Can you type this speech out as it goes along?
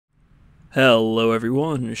Hello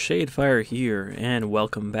everyone, Shadefire here, and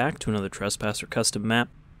welcome back to another Trespasser Custom map.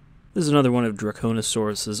 This is another one of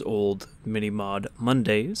Draconosaurus's old mini-mod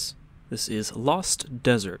Mondays. This is Lost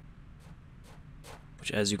Desert, which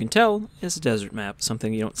as you can tell is a desert map,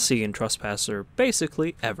 something you don't see in Trespasser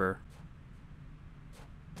basically ever.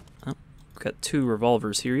 Oh, we've got two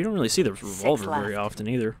revolvers here. You don't really see the revolver very often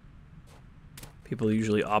either. People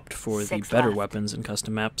usually opt for the better weapons in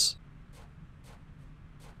custom maps.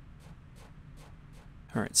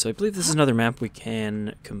 Alright, so I believe this is another map we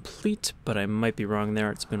can complete, but I might be wrong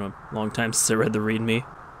there. It's been a long time since I read the README.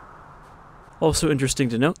 Also interesting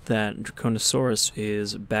to note that Draconosaurus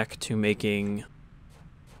is back to making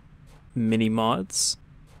mini-mods.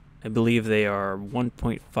 I believe they are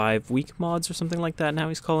 1.5 week mods or something like that now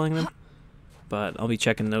he's calling them. But I'll be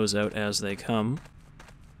checking those out as they come.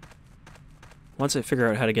 Once I figure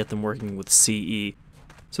out how to get them working with CE.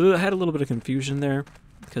 So I had a little bit of confusion there,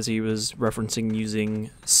 because he was referencing using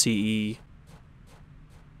CE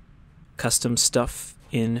custom stuff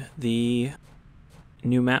in the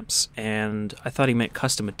new maps, and I thought he meant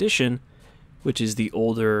custom edition, which is the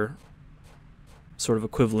older sort of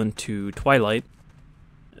equivalent to Twilight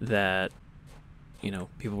that, you know,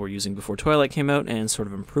 people were using before Twilight came out and sort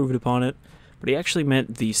of improved upon it. But he actually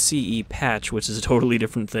meant the CE patch, which is a totally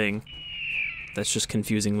different thing. That's just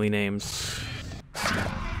confusingly named.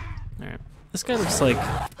 Alright. This guy looks like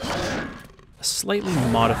a slightly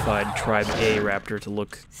modified Tribe A raptor to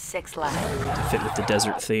look to fit with the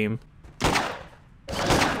desert theme.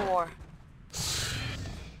 4,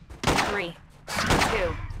 3,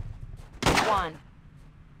 2, 1.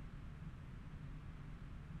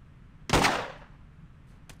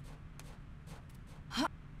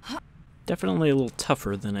 Definitely a little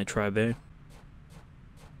tougher than a Tribe A.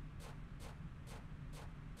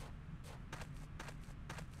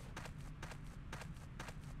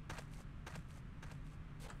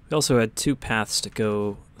 We also had two paths to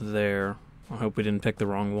go there. I hope we didn't pick the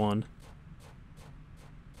wrong one.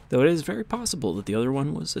 Though it is very possible that the other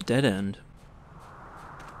one was a dead end.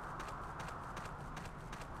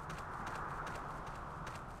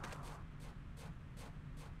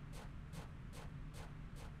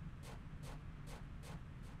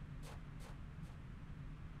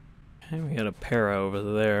 Okay, we got a para over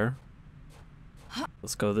there.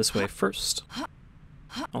 Let's go this way first.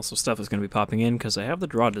 Also, stuff is going to be popping in because I have the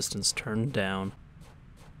draw distance turned down,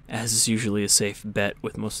 as is usually a safe bet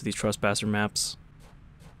with most of these Trespasser maps.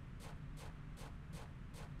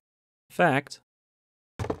 In fact,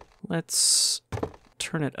 let's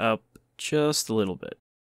turn it up just a little bit.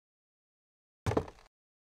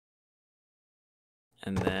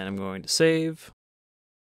 And then I'm going to save.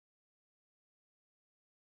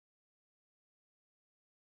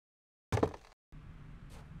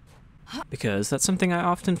 Because that's something I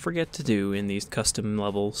often forget to do in these custom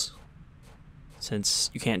levels, since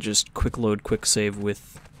you can't just quick load, quick save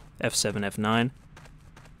with F7, F9. You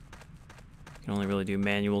can only really do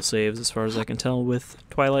manual saves as far as I can tell with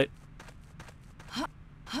Twilight.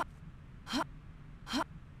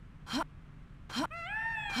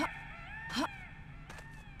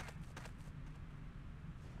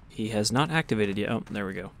 He has not activated yet. Oh, there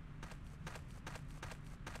we go.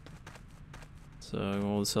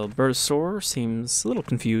 So this Albertosaur seems a little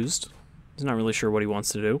confused. He's not really sure what he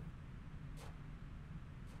wants to do.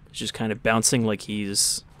 He's just kind of bouncing like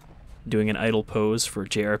he's doing an idle pose for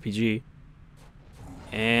JRPG.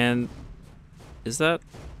 And is that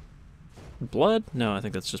blood? No, I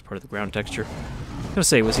think that's just part of the ground texture. I was gonna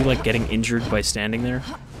say, was he like getting injured by standing there?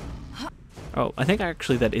 Oh, I think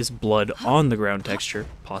actually that is blood on the ground texture,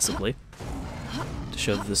 possibly, to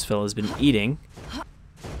show that this fella's been eating.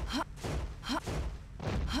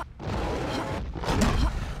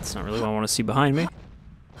 That's not really what I want to see behind me.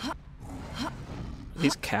 Are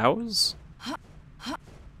these cows?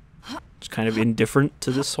 Just kind of indifferent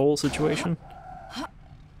to this whole situation.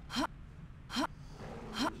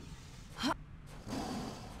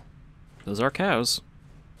 Those are cows.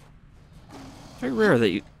 Very rare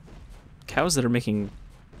that cows that are making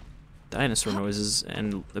dinosaur noises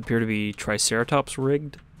and appear to be Triceratops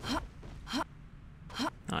rigged. Oh,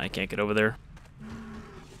 I can't get over there.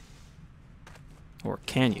 Or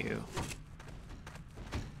can you?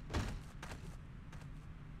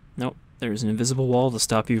 Nope, there's an invisible wall to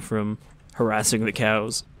stop you from harassing the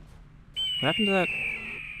cows. What happened to that?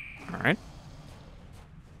 Alright.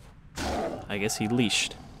 I guess he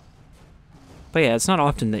leashed. But yeah, it's not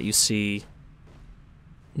often that you see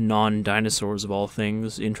non-dinosaurs of all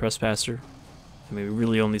things in Trespasser. I mean, we've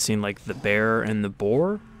really only seen like the bear and the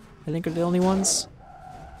boar, I think are the only ones.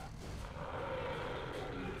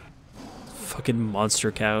 Fucking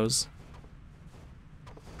monster cows.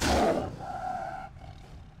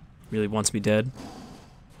 really wants me dead.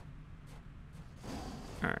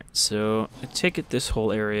 Alright, so I take it this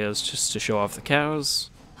whole area is just to show off the cows.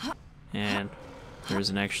 And there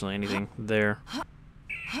isn't actually anything there.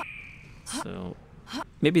 So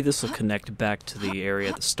maybe this will connect back to the area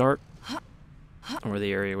at the start. Or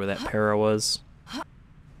the area where that para was.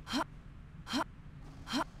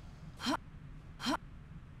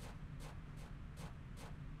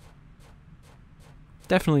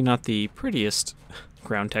 Definitely not the prettiest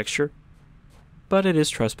ground texture, but it is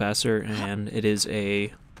Trespasser, and it is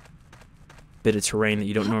a bit of terrain that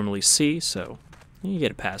you don't normally see, so you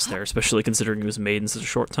get a pass there, especially considering it was made in such a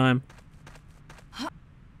short time.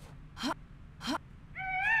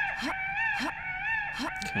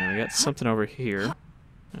 Okay, we got something over here,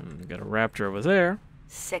 and we got a raptor over there.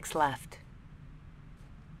 6 left.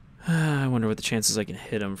 I wonder what the chances I can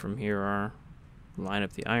hit him from here are. Line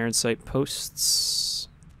up the iron sight posts.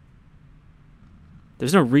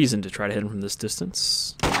 There's no reason to try to hit him from this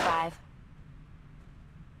distance. 5.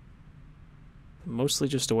 Mostly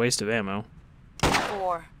just a waste of ammo.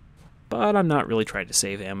 4. But I'm not really trying to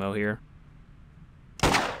save ammo here.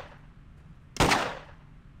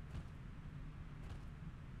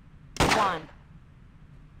 1.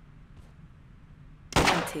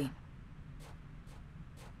 Empty.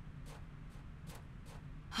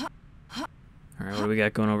 Alright, what do we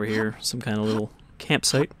got going over here? Some kind of little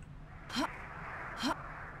campsite.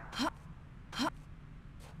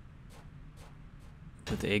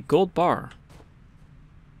 With a gold bar.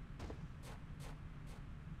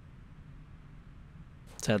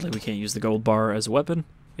 Sadly, we can't use the gold bar as a weapon.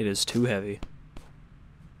 It is too heavy.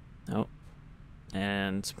 Oh.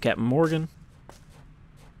 And some Captain Morgan.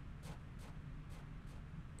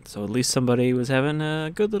 So at least somebody was having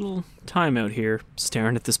a good little time out here,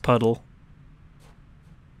 staring at this puddle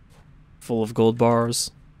full of gold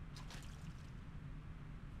bars.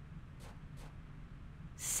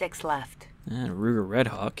 6 left. And a Ruger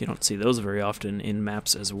Redhawk. You don't see those very often in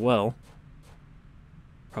maps as well.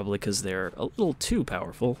 Probably because they're a little too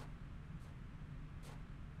powerful.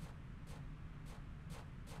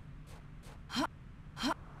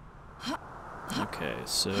 Okay,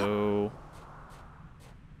 so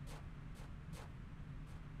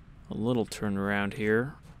a little turnaround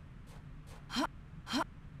here.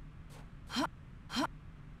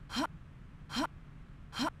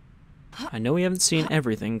 I know we haven't seen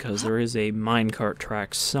everything because there is a minecart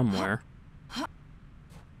track somewhere.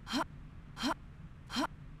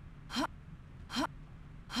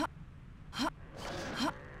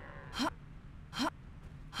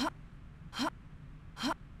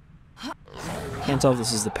 Can't tell if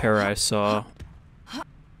this is the pair I saw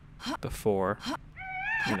before.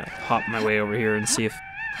 I'm gonna hop my way over here and see if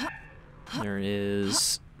there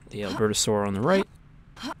is the Albertosaur on the right,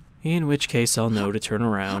 in which case I'll know to turn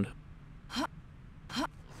around.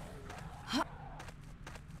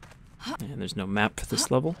 And there's no map for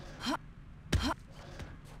this level.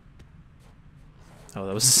 Oh,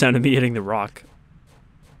 that was the sound of me hitting the rock.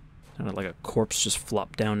 Sounded like a corpse just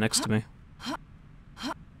flopped down next to me.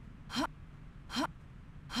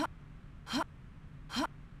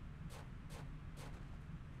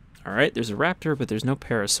 Alright, there's a raptor, but there's no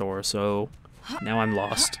parasaur, so now I'm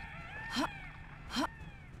lost.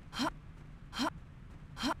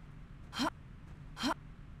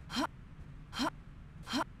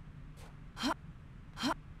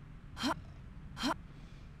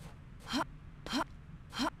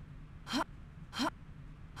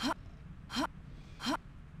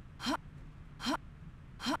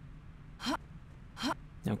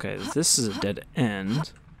 Okay, this is a dead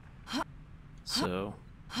end, so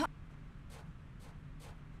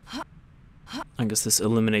I guess this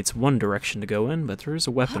eliminates one direction to go in, but there is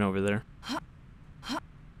a weapon over there.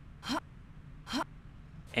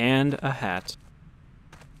 And a hat.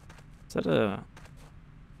 Is that a...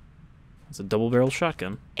 It's a double-barrel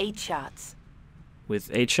shotgun. 8 shots. With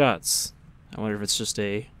 8 shots. I wonder if it's just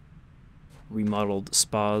a remodeled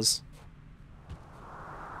Spaz.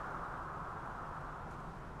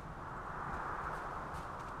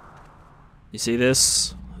 You see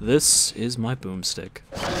this? This is my boomstick.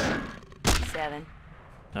 7.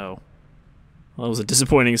 Oh. Well, that was a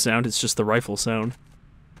disappointing sound. It's just the rifle sound.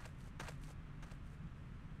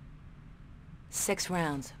 6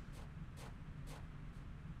 rounds.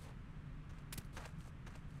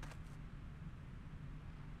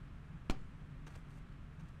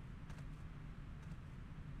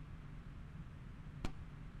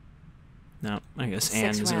 No, I guess 6 Anne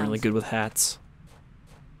isn't really rounds. good with hats.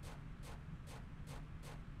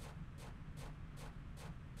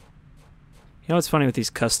 You know what's funny with these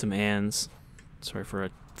custom Anns? Sorry for a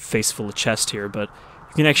face full of chest here, but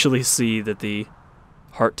You can actually see that the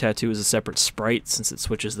heart tattoo is a separate sprite since it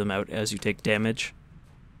switches them out as you take damage.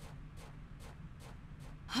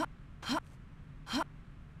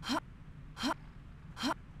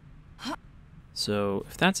 So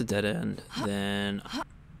if that's a dead end, then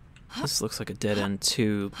this looks like a dead end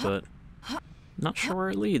too, but not sure where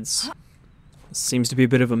it leads. It seems to be a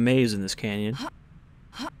bit of a maze in this canyon.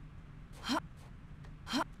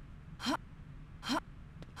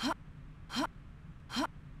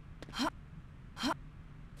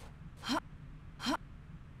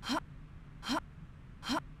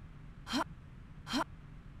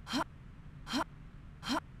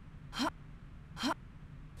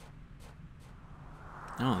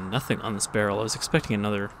 Oh, nothing on this barrel. I was expecting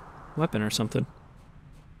another weapon or something.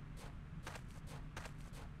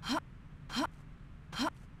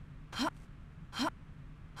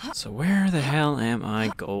 So where the hell am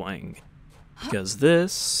I going? Because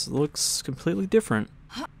this looks completely different.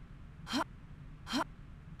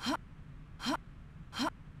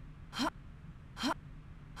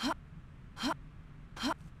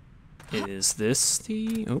 Is this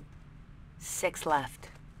the... Oh. 6 left.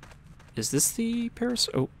 Is this the Paris?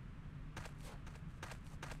 Oh.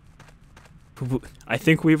 I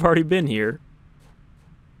think we've already been here.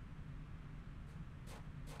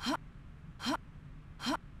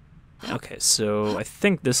 Okay, so I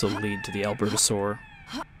think this will lead to the Albertosaur.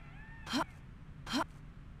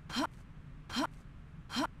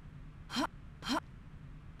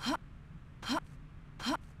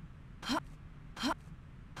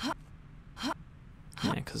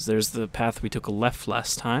 Yeah, because there's the path we took a left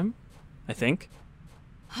last time, I think.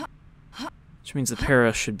 Which means the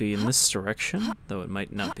para should be in this direction, though it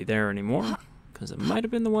might not be there anymore, because it might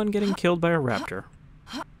have been the one getting killed by a raptor.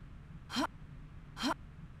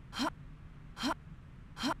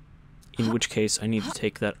 In which case, I need to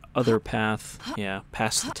take that other path, yeah,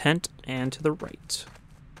 past the tent and to the right.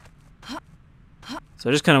 So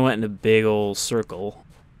I just kind of went in a big old circle,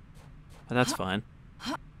 but that's fine.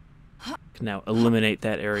 Can now eliminate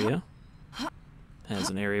that area as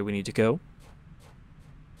an area we need to go.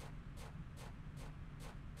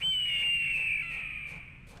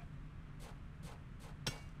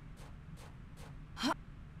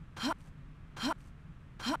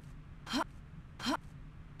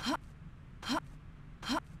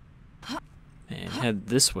 And head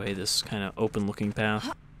this way, this kind of open-looking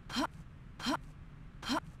path.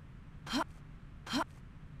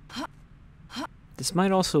 This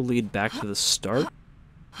might also lead back to the start.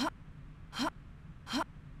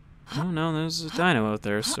 Oh no, there's a dino out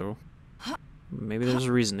there, so maybe there's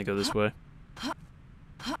a reason to go this way.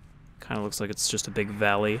 Kind of looks like it's just a big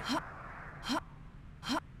valley.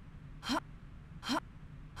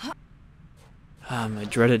 Ah, my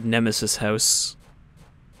dreaded nemesis house.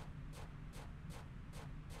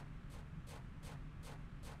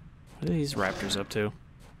 What are these raptors up to?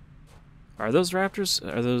 Are those raptors?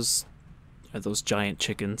 Are those giant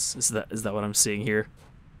chickens? Is that what I'm seeing here?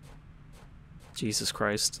 Jesus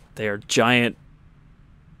Christ. They are giant.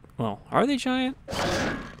 Well, are they giant?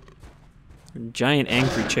 They're giant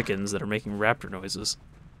angry chickens that are making raptor noises.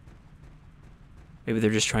 Maybe they're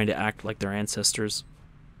just trying to act like their ancestors.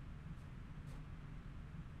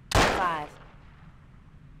 5.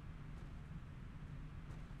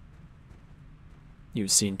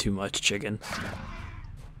 You've seen too much, chicken.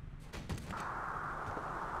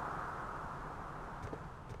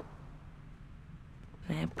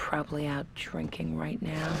 They're probably out drinking right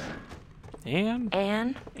now. And?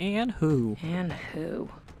 Anne? And who? And who?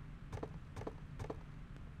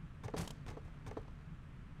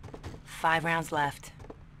 5 rounds left.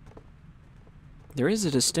 There is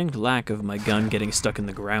a distinct lack of my gun getting stuck in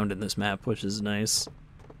the ground in this map, which is nice.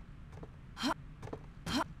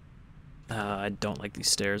 I don't like these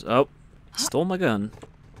stairs. Oh, stole my gun.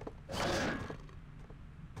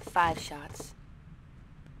 5 shots.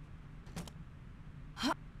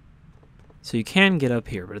 So you can get up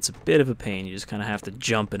here, but it's a bit of a pain. You just kind of have to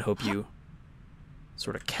jump and hope you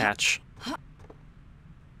sort of catch.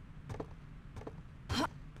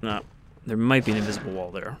 No, there might be an invisible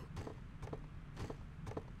wall there.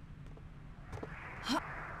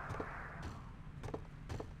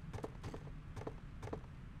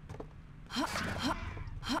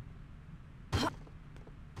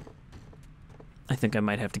 I think I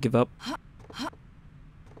might have to give up.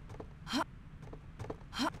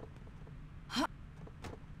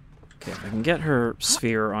 Okay, if I can get her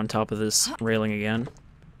sphere on top of this railing again,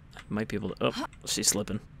 I might be able to... Oh, she's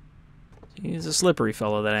slipping. She's a slippery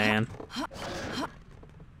fellow, that I am.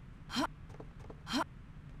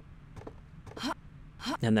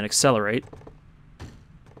 And then accelerate.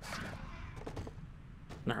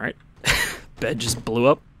 Alright. Bed just blew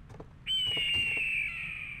up.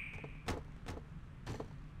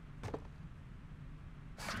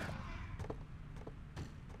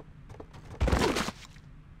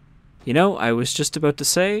 You know, I was just about to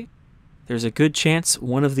say, there's a good chance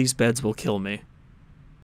one of these beds will kill me.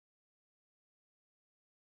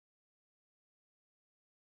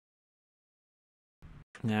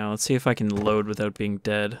 Now, let's see if I can load without being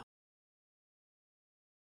dead.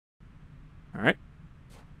 Alright.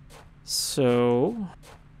 So...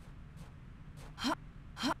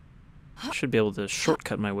 should be able to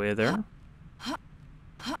shortcut my way there.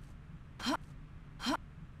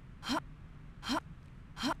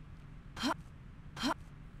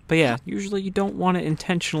 But yeah, usually you don't want to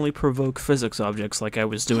intentionally provoke physics objects like I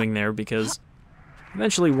was doing there, because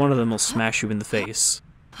eventually one of them will smash you in the face.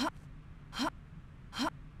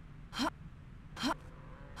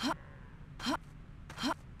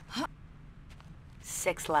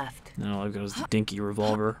 6 left. Now all I've got is the dinky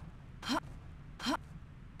revolver.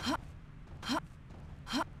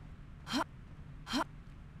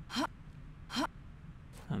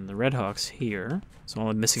 And the Red Hawk's here, so all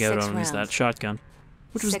I'm missing out 6 on is that rounds. shotgun.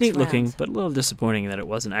 Which was 6 neat looking, rounds. but a little disappointing that it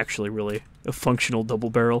wasn't actually really a functional double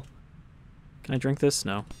barrel. Can I drink this?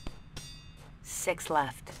 No. 6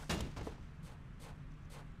 left.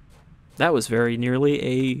 That was very nearly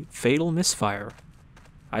a fatal misfire.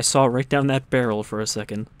 I saw right down that barrel for a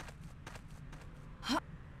second.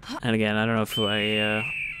 And again, I don't know if I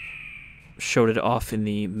showed it off in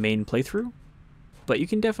the main playthrough, but you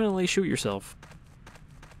can definitely shoot yourself.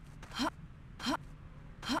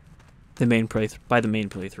 By the main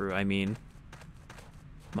playthrough, I mean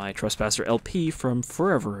my Trespasser LP from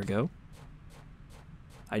forever ago.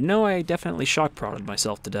 I know I definitely shock prodded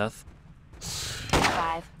myself to death.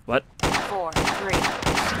 5. What? 4. 3.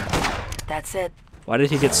 That's it. Why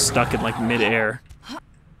did he get stuck in like mid-air?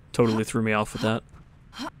 Totally threw me off with that.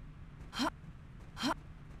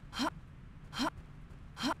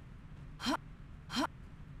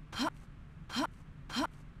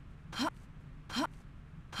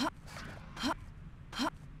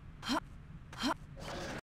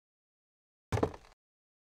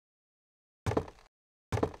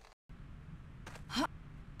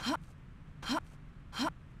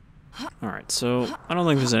 Alright, so I don't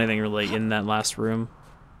think there's anything really in that last room.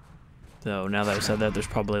 Though, now that I've said that, there's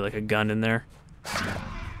probably like a gun in there.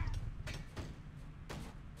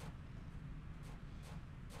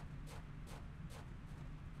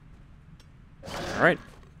 Alright,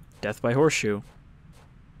 death by horseshoe.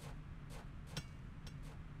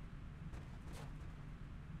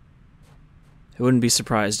 I wouldn't be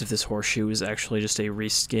surprised if this horseshoe is actually just a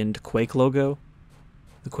reskinned Quake logo.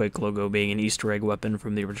 The Quake logo being an Easter egg weapon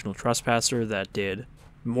from the original Trespasser that did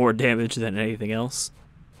more damage than anything else.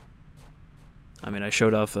 I mean, I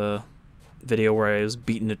showed off a video where I was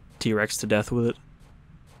beating a T-Rex to death with it.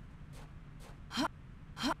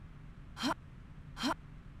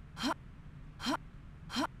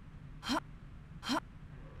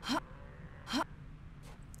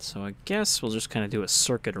 So I guess we'll just kind of do a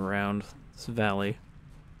circuit around this valley.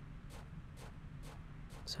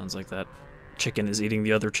 Sounds like that chicken is eating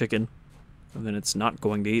the other chicken, and then it's not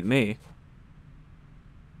going to eat me.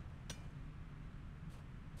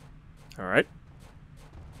 Alright.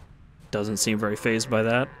 Doesn't seem very fazed by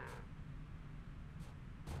that.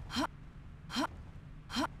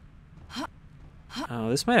 Oh,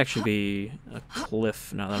 this might actually be a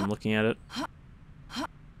cliff now that I'm looking at it.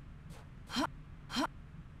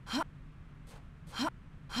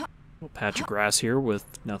 Little patch of grass here with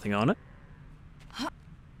nothing on it.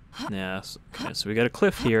 Yeah, okay, so we got a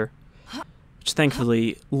cliff here, which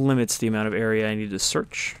thankfully limits the amount of area I need to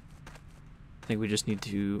search. I think we just need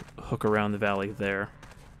to hook around the valley there.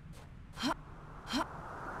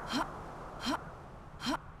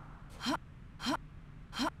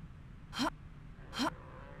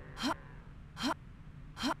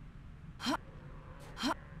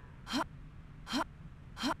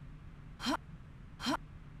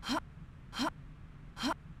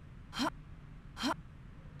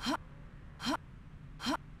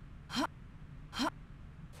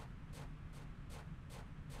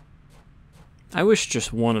 I wish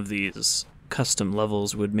just one of these custom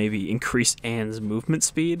levels would maybe increase Anne's movement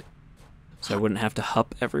speed, so I wouldn't have to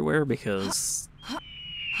hop everywhere, because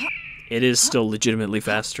it is still legitimately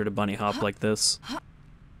faster to bunny hop like this,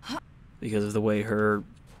 because of the way her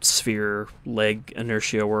sphere leg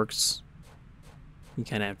inertia works. You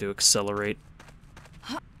kind of have to accelerate.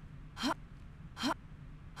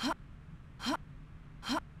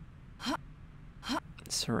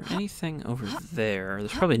 Is there anything over there?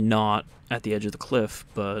 There's probably not at the edge of the cliff,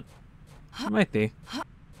 but there might be.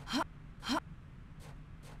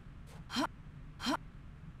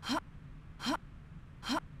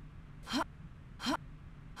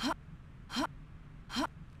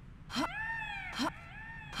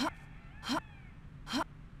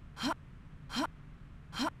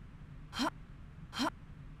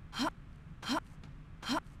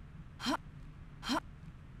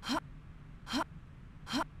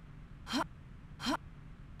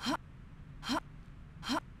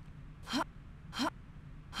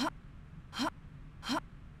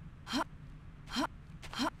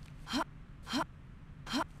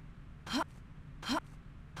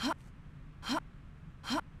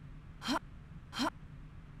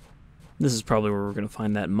 This is probably where we're going to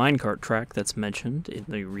find that minecart track that's mentioned in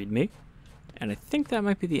the README. And I think that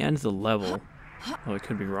might be the end of the level. Oh, I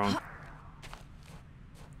could be wrong.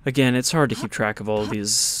 Again, it's hard to keep track of all of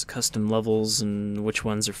these custom levels and which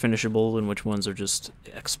ones are finishable and which ones are just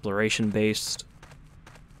exploration-based.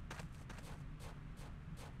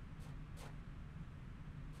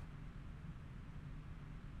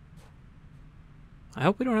 I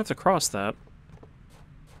hope we don't have to cross that.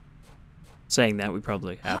 Saying that, we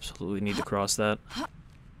probably absolutely need to cross that.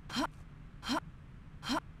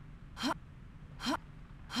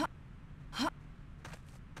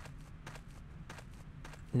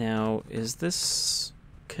 Now, is this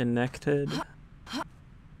connected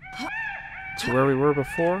to where we were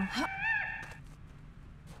before?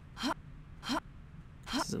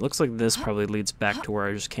 It looks like this probably leads back to where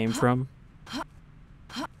I just came from.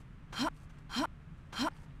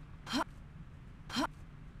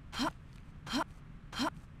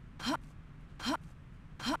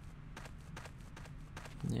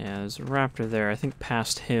 Yeah, there's a raptor there. I think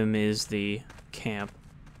past him is the camp.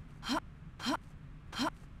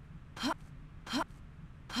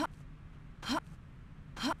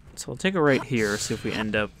 So I'll take a right here, see if we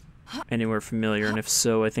end up anywhere familiar, and if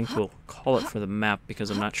so, I think we'll call it for the map because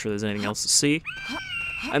I'm not sure there's anything else to see.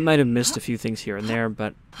 I might have missed a few things here and there,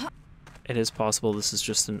 but it is possible this is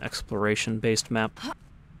just an exploration-based map.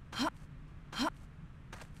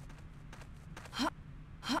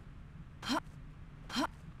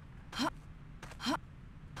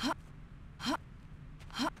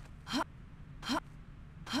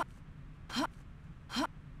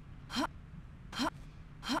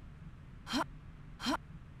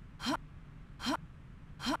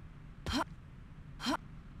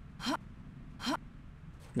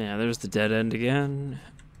 Yeah, there's the dead end again,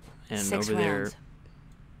 and 6 over there rounds.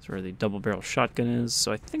 is where the double-barrel shotgun is,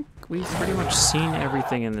 so I think we've pretty much seen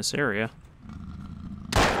everything in this area.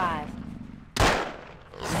 5.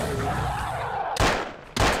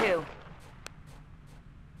 2.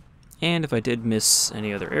 And if I did miss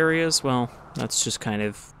any other areas, well, that's just kind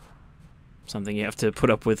of something you have to put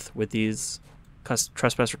up with these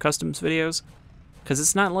Trespasser Customs videos, because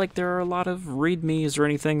it's not like there are a lot of readmes or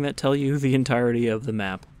anything that tell you the entirety of the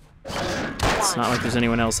map. It's not like there's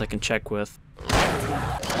anyone else I can check with.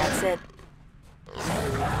 That's it.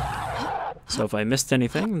 So if I missed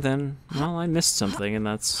anything, then, well, I missed something, and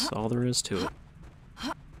that's all there is to it.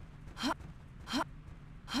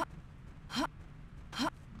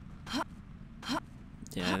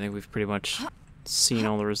 Yeah, I think we've pretty much seen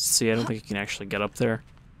all there is to see. I don't think you can actually get up there.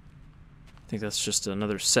 I think that's just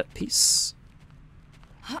another set piece.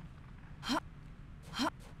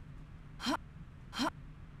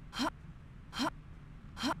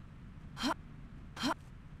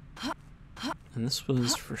 And this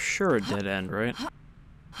was for sure a dead end, right?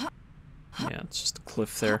 Yeah, it's just a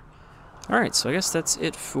cliff there. Alright, so I guess that's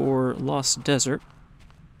it for Lost Desert.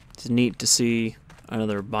 It's neat to see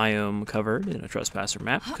another biome covered in a Trespasser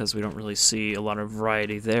map, because we don't really see a lot of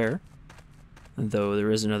variety there. Though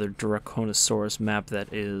there is another Draconosaurus map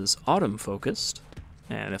that is autumn-focused.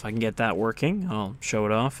 And if I can get that working, I'll show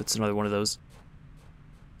it off. It's another one of those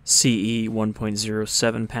CE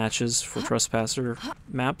 1.07 patches for Trespasser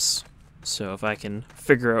maps. So if I can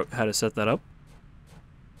figure out how to set that up,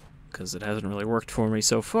 because it hasn't really worked for me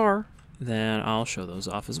so far, then I'll show those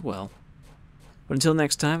off as well. But until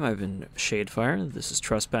next time, I've been Shadefire, this is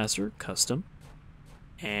Trespasser Custom,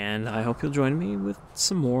 and I hope you'll join me with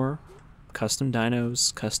some more custom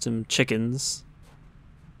dinos, custom chickens,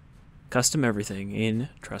 custom everything in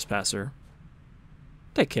Trespasser.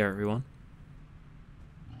 Take care, everyone.